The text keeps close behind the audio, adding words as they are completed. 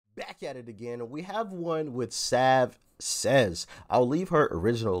back at it again, and we have one with Sav Says. I'll leave her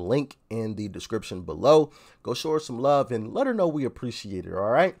original link in the description below. Go show her some love and let her know we appreciate her,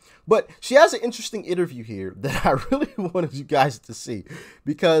 all right? But she has an interesting interview here that I really wanted you guys to see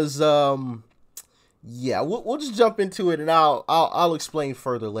because, yeah, we'll just jump into it and I'll explain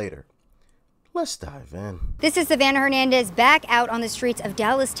further later. Let's dive in. This is Savannah Hernandez back out on the streets of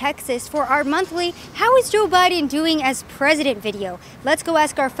Dallas, Texas for our monthly How is Joe Biden Doing as President video. Let's go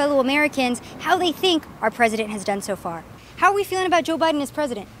ask our fellow Americans how they think our president has done so far. How are we feeling about Joe Biden as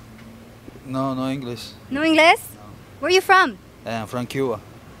president? No English. No English? No. Where are you from? I'm from Cuba.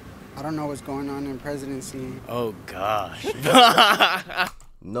 I don't know what's going on in presidency. Oh, gosh.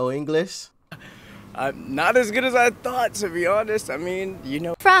 No English? Not as good as I thought, to be honest. I mean, you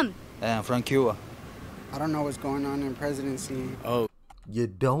know. From? I'm from Cuba. I don't know what's going on in presidency. Oh. You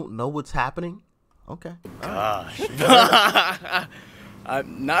don't know what's happening? Okay. Gosh.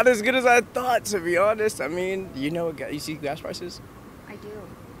 Not as good as I thought, to be honest. I mean, you know, you see gas prices? I do.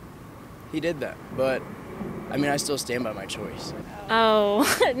 He did that, but I mean, I still stand by my choice.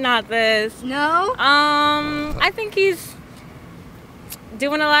 Oh, not this. No? I think he's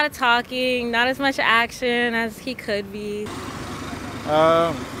doing a lot of talking, not as much action as he could be.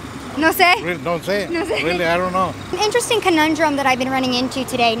 No say? Really, don't say it. No say. Really, I don't know. An interesting conundrum that I've been running into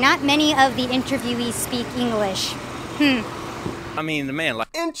today. Not many of the interviewees speak English. I mean, the man, like.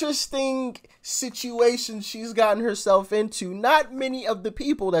 Interesting situation she's gotten herself into. Not many of the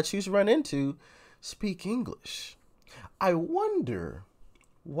people that she's run into speak English. I wonder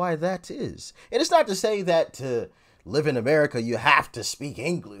why that is. And it's not to say that to live in America you have to speak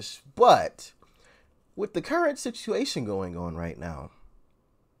English, but with the current situation going on right now,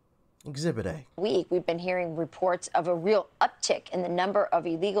 Exhibit A. We've been hearing reports of a real uptick in the number of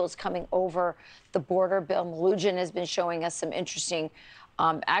illegals coming over the border. Bill Melugin has been showing us some interesting,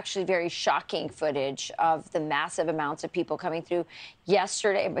 actually very shocking footage of the massive amounts of people coming through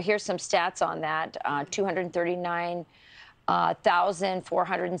yesterday. But here's some stats on that.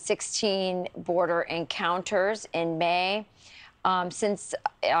 239,416 border encounters in May. Since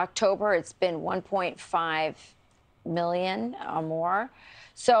October, it's been 1.5 million or more.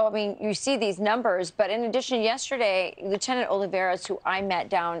 So, I mean, you see these numbers, but in addition, yesterday, Lieutenant Oliveros, who I met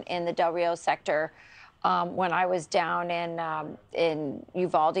down in the Del Rio sector when I was down in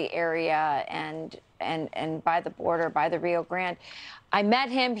Uvalde area and by the border, by the Rio Grande, I met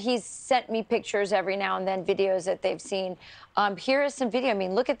him. He's sent me pictures every now and then, videos that they've seen. Here is some video. I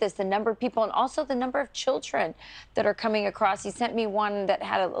mean, look at this, the number of people and also the number of children that are coming across. He sent me one that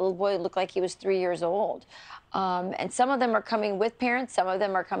had a little boy who looked like he was 3 years old. And some of them are coming with parents. Some of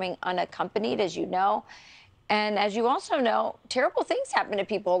them are coming unaccompanied, as you know. And as you also know, terrible things happen to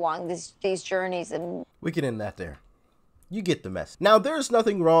people along these journeys. And we can end that there. You get the message. Now, there's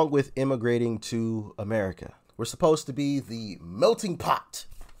nothing wrong with immigrating to America. We're supposed to be the melting pot,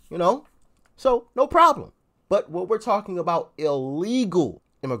 you know? So, no problem. But what we're talking about, illegal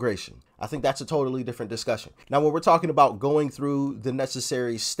immigration, I think that's a totally different discussion. Now, when we're talking about going through the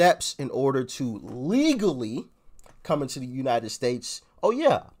necessary steps in order to legally come into the United States, oh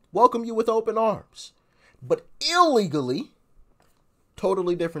yeah, welcome you with open arms. But illegally,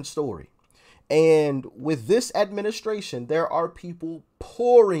 totally different story. And with this administration, there are people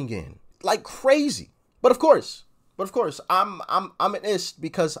pouring in like crazy. But of course, I'm an ist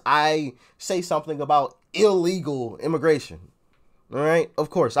because I say something about illegal immigration. All right. Of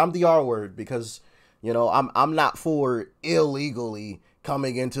course, I'm the R word because, you know, I'm not for illegally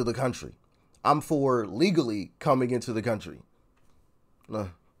coming into the country. I'm for legally coming into the country. You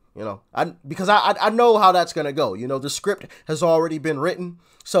know, because I know how that's going to go. You know, the script has already been written.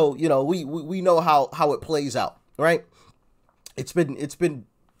 So, you know, we know how it plays out. Right. It's been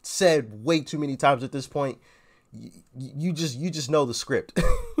said way too many times at this point. You just know the script.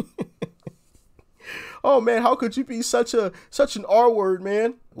 Oh man, how could you be such an R word,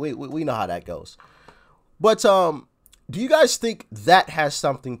 man? We know how that goes. But do you guys think that has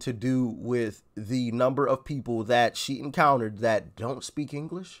something to do with the number of people that she encountered that don't speak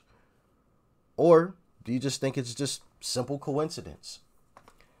English? Or do you just think it's just simple coincidence?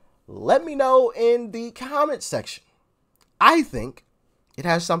 Let me know in the comment section. I think it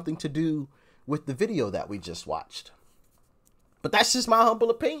has something to do with the video that we just watched. But that's just my humble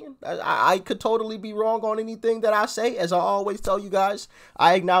opinion. I could totally be wrong on anything that I say. As I always tell you guys,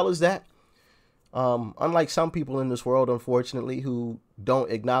 I acknowledge that. Unlike some people in this world, unfortunately, who don't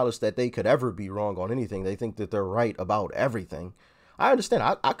acknowledge that they could ever be wrong on anything. They think that they're right about everything. I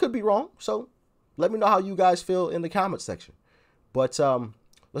understand. I could be wrong. So let me know how you guys feel in the comment section. But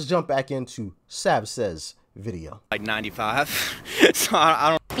let's jump back into Sav Says video. Like 95. So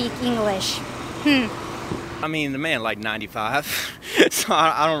I don't. speak English. I mean, the man like 95, so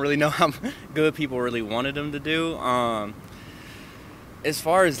I don't really know how good people really wanted him to do. As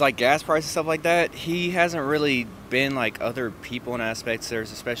far as like gas prices stuff like that, he hasn't really been like other people in aspects.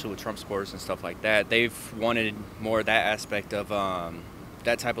 There's especially with Trump supporters and stuff like that. They've wanted more of that aspect of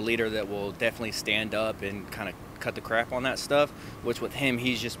that type of leader that will definitely stand up and kind of cut the crap on that stuff. Which with him,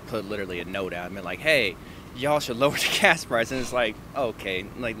 he's just put literally a note out and been like, "Hey, y'all should lower the gas price." And it's like, okay,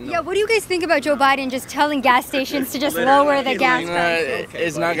 like no. Yeah, what do you guys think about Joe Biden just telling gas stations to just lower the gas price? Okay,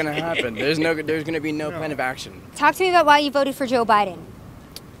 it's not gonna happen. There's gonna be no plan of action. Talk to me about why you voted for Joe Biden.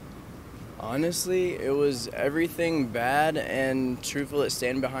 Honestly, it was everything bad and truthful at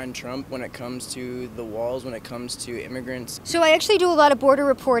standing behind Trump when it comes to the walls, when it comes to immigrants. So I actually do a lot of border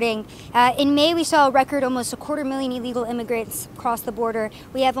reporting. In May, we saw a record almost 250,000 illegal immigrants cross the border.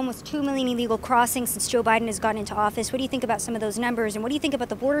 We have almost 2 million illegal crossings since Joe Biden has gotten into office. What do you think about some of those numbers? And what do you think about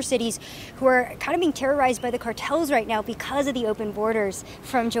the border cities who are kind of being terrorized by the cartels right now because of the open borders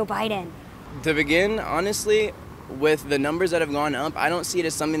from Joe Biden? To begin, honestly, with the numbers that have gone up, I don't see it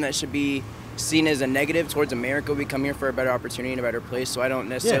as something that should be seen as a negative towards America. We come here for a better opportunity and a better place, so I don't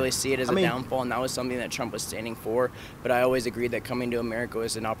necessarily see it as a downfall, and that was something that Trump was standing for. But I always agreed that coming to America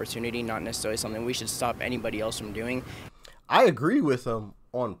is an opportunity, not necessarily something we should stop anybody else from doing. I agree with him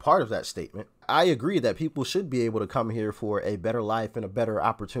on part of that statement. I agree that people should be able to come here for a better life and a better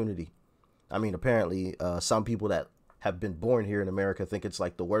opportunity. I mean, apparently, some people that have been born here in America think it's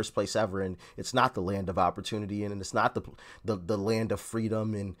like the worst place ever, and it's not the land of opportunity, and it's not the land of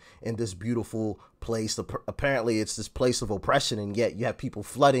freedom and this beautiful place. Apparently it's this place of oppression, and yet you have people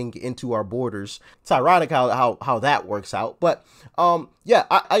flooding into our borders. It's ironic how that works out. But yeah,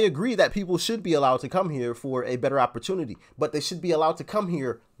 I agree that people should be allowed to come here for a better opportunity, but they should be allowed to come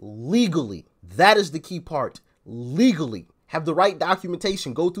here legally. That is the key part. Legally. Have the right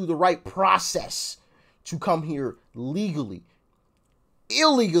documentation, go through the right process to come here legally.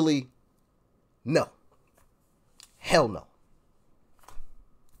 Illegally, no. Hell no.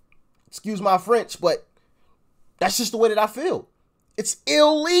 Excuse my French, but that's just the way that I feel. It's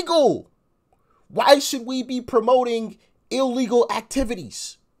illegal. Why should we be promoting illegal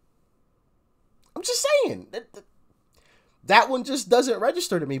activities? I'm just saying. That one just doesn't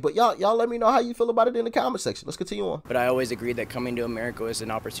register to me. But y'all let me know how you feel about it in the comment section. Let's continue on. But I always agreed that coming to America is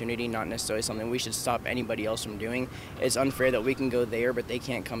an opportunity, not necessarily something we should stop anybody else from doing. It's unfair that we can go there, but they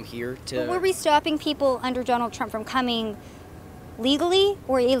can't come here to... But were we stopping people under Donald Trump from coming legally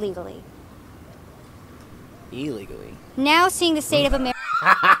or illegally? Illegally. Now seeing the state of America...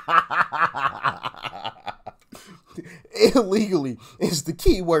 Illegally is the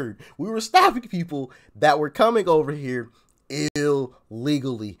key word. We were stopping people that were coming over here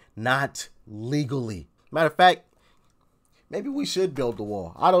illegally, not legally. Matter of fact, maybe we should build the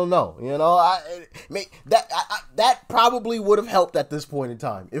wall. I don't know. You know, that probably would have helped at this point in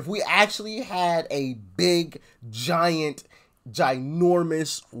time. If we actually had a big, giant,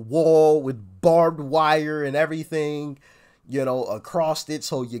 ginormous wall with barbed wire and everything, you know, across it,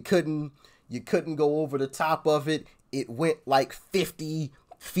 so you couldn't go over the top of it. It went like 50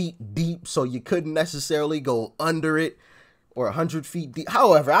 feet deep, so you couldn't necessarily go under it, or 100 feet deep.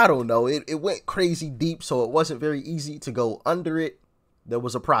 However, I don't know. It went crazy deep, so it wasn't very easy to go under it. There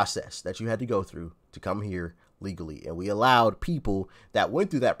was a process that you had to go through to come here legally, and we allowed people that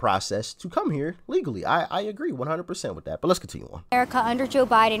went through that process to come here legally. I agree 100% with that, but let's continue on. America under Joe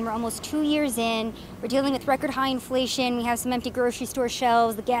Biden, we're almost 2 years in. We're dealing with record high inflation. We have some empty grocery store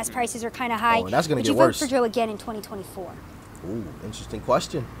shelves. The gas prices are kind of high. Oh, and that's going to get worse. worse. Would you vote for Joe again in 2024? Ooh, interesting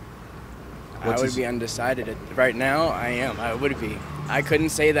question. I would be undecided. Right now, I am. I would be. I couldn't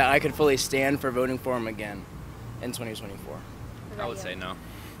say that I could fully stand for voting for him again in 2024. I would say no.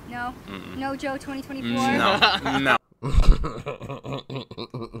 No? Mm-mm. No Joe 2024? No. No.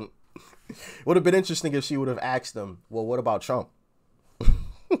 Would have been interesting if she would have asked him, well, what about Trump?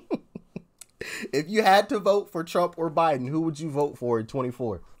 If you had to vote for Trump or Biden, who would you vote for in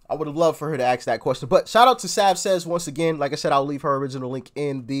 24? I would have loved for her to ask that question. But shout out to Sav Says once again. Like I said, I'll leave her original link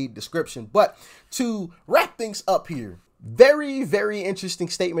in the description. But to wrap things up here, very, very interesting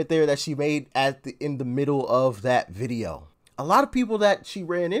statement there that she made in the middle of that video. A lot of people that she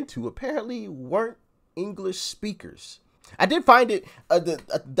ran into apparently weren't English speakers. I did find it,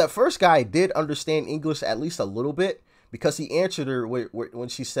 the first guy did understand English at least a little bit, because he answered her when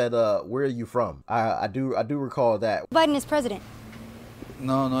she said, where are you from? I do recall that. Biden is president.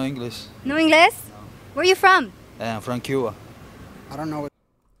 No, no English. No English? No. Where are you from? I'm from Cuba. I don't know.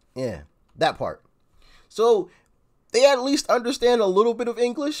 Yeah, that part. So they at least understand a little bit of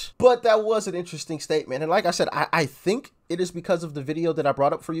English, but that was an interesting statement. And like I said, I think it is because of the video that I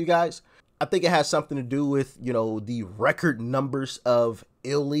brought up for you guys. I think it has something to do with, you know, the record numbers of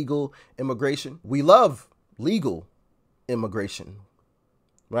illegal immigration. We love legal immigration,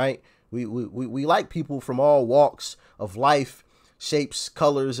 right? We like people from all walks of life, shapes,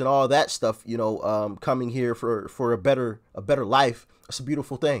 colors, and all that stuff, you know, coming here for a better life. It's a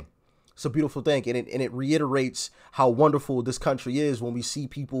beautiful thing. It's a beautiful thing. And it reiterates how wonderful this country is when we see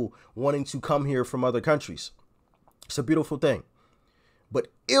people wanting to come here from other countries. It's a beautiful thing. But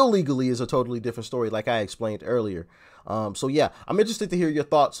illegally is a totally different story, like I explained earlier. So yeah, I'm interested to hear your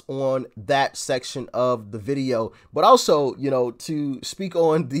thoughts on that section of the video, but also, you know, to speak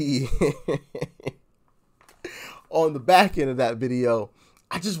on the on the back end of that video,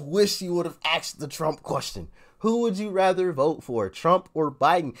 I just wish you would have asked the Trump question. Who would you rather vote for, Trump or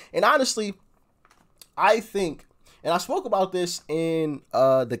Biden? And honestly, I think, and I spoke about this in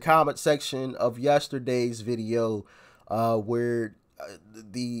the comment section of yesterday's video, where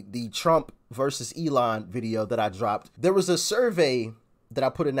the Trump versus Elon video that I dropped, there was a survey that I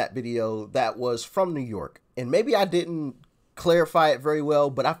put in that video that was from New York. And maybe I didn't clarify it very well,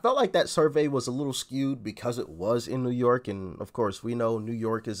 but I felt like that survey was a little skewed because it was in New York. And of course, we know New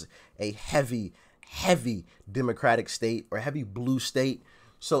York is a heavy Democratic state, or heavy blue state.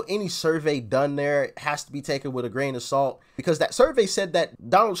 So any survey done there has to be taken with a grain of salt, because that survey said that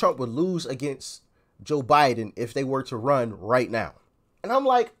Donald Trump would lose against Joe Biden if they were to run right now. And I'm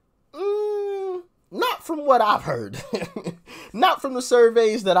like, not from what I've heard, not from the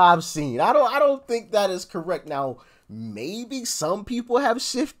surveys that I've seen. I don't think that is correct. Now, maybe some people have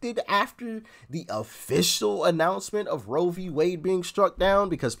shifted after the official announcement of Roe v. Wade being struck down,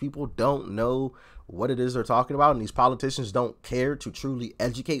 because people don't know what it is they're talking about, and these politicians don't care to truly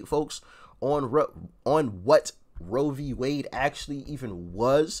educate folks on what Roe v. Wade actually even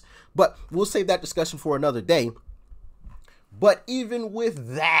was. But we'll save that discussion for another day. But even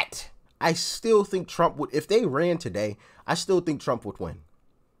with that, I still think Trump would, if they ran today, I still think Trump would win.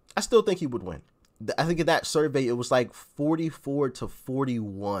 I still think he would win. I think in that survey, it was like 44 to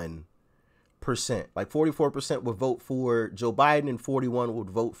 41%. Like 44% would vote for Joe Biden and 41 would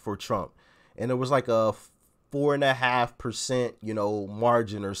vote for Trump. And it was like a 4.5%, you know,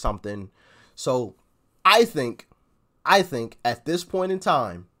 margin or something. So I think at this point in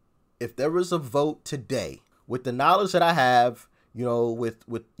time, if there was a vote today, with the knowledge that I have, you know, with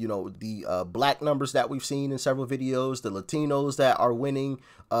you know, the black numbers that we've seen in several videos, the Latinos that are winning,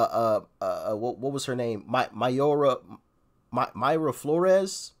 what was her name? Mayra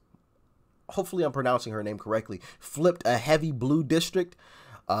Flores. Hopefully I'm pronouncing her name correctly. Flipped a heavy blue district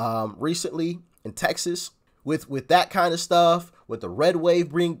recently in Texas. With that kind of stuff, with the red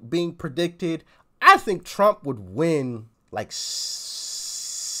wave being predicted, I think Trump would win like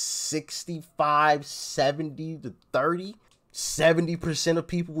 65, 70 to 30. 70% of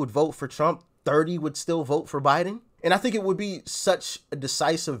people would vote for Trump. 30 would still vote for Biden. And I think it would be such a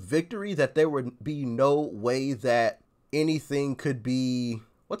decisive victory that there would be no way that anything could be,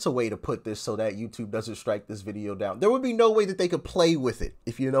 what's a way to put this so that YouTube doesn't strike this video down? There would be no way that they could play with it,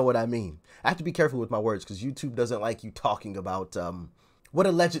 if you know what I mean. I have to be careful with my words because YouTube doesn't like you talking about what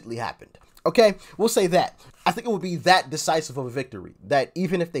allegedly happened. Okay, we'll say that. I think it would be that decisive of a victory that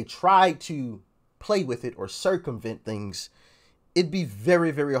even if they tried to play with it or circumvent things, it'd be very,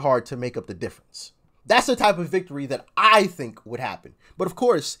 very hard to make up the difference. That's the type of victory that I think would happen. But of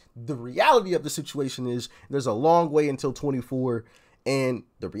course, the reality of the situation is there's a long way until 24. And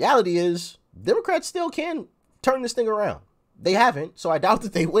the reality is Democrats still can turn this thing around. They haven't, so I doubt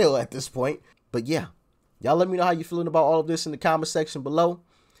that they will at this point. But yeah, y'all let me know how you're feeling about all of this in the comment section below.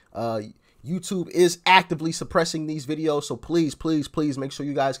 YouTube is actively suppressing these videos, so please make sure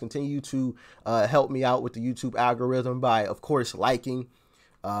you guys continue to help me out with the YouTube algorithm by, of course, liking,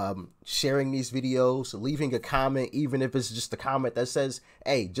 sharing these videos, leaving a comment, even if it's just a comment that says,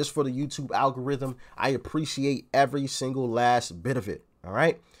 hey, just for the YouTube algorithm. I appreciate every single last bit of it. All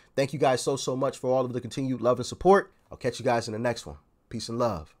right. Thank you guys so much for all of the continued love and support. I'll catch you guys in the next one. Peace and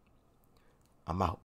love. I'm out.